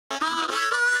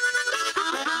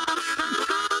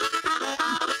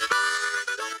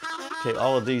Okay,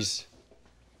 all of these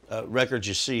records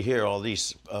you see here, all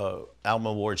these album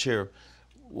awards here,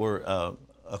 were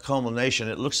a culmination.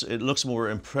 It looks more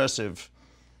impressive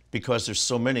because there's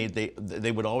so many.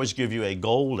 They would always give you a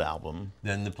gold album,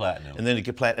 then the platinum, and then it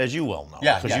get platinum, as you well know,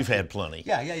 because you've had plenty.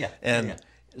 Yeah. And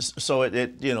so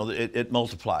it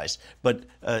multiplies. But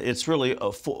it's really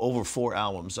over 4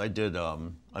 albums. I did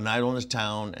A Night on the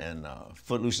Town and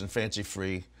Footloose and Fancy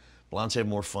Free, Blondes Have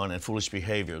More Fun, and Foolish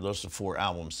Behavior. Those are 4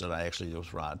 albums that I actually did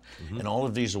with Rod. And all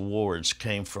of these awards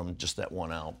came from just that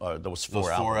one album. Those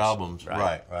 4 albums. 4 albums.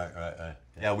 Right.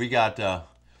 Yeah, we get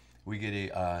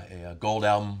a gold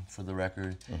album for the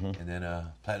record, and then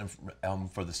a platinum album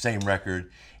for the same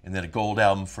record, and then a gold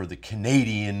album for the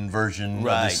Canadian version of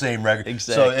the same record.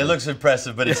 Exactly. So it looks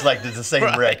impressive, but it's like it's the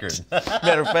same record.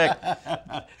 Matter of fact,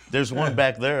 there's one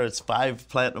back there. It's 5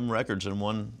 platinum records in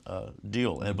one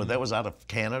deal, but that was out of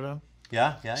Canada.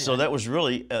 Yeah. So that was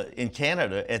really in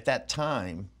Canada at that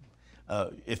time.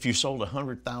 If you sold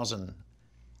 100,000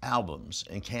 albums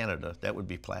in Canada, that would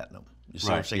be platinum. You see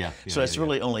what I'm saying? So it's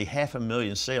really only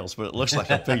 500,000 sales, but it looks like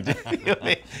a big deal.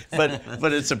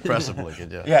 but it's impressive looking.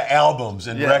 Yeah, albums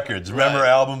and records. Remember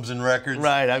albums and records?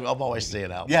 Right. I'm always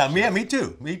saying albums. Yeah, me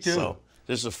too. Me too. So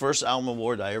this is the first album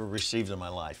award I ever received in my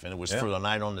life, and it was for A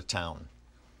Night on the Town.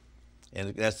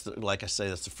 And that's, like I say,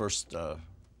 that's the first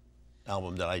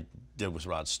album that I did with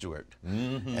Rod Stewart.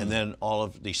 And then all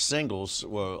of these singles,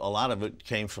 well, a lot of it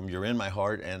came from You're in My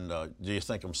Heart and Do You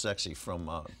Think I'm Sexy from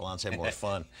Blondes Have More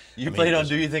Fun. You played on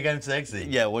Do You Think I'm Sexy?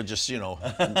 Yeah, well, just,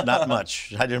 not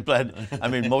much. I didn't play. I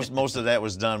mean, most of that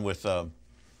was done with Tom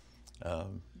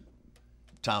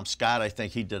Scott. I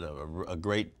think he did a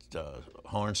great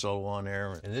horn solo on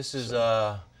there. And this is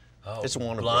it's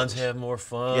wonderful. Blondes Have More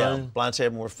Fun. Yeah, Blondes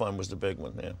Have More Fun was the big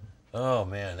one. Yeah. Oh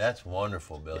man, that's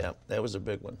wonderful, Billy. Yeah, that was a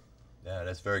big one. Yeah,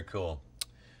 that's very cool.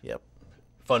 Yep.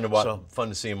 Fun to watch. Fun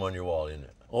to see him on your wall, isn't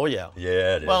it? Oh yeah.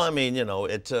 Yeah, it is. Well, I mean,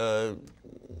 it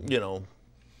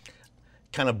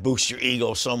kind of boosts your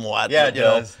ego somewhat. Yeah, it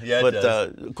does. Yeah, it but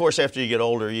does. Of course, after you get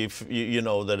older, you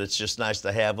know that it's just nice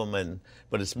to have them,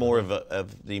 but it's more of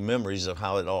the memories of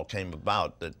how it all came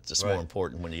about that's more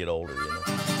important when you get older.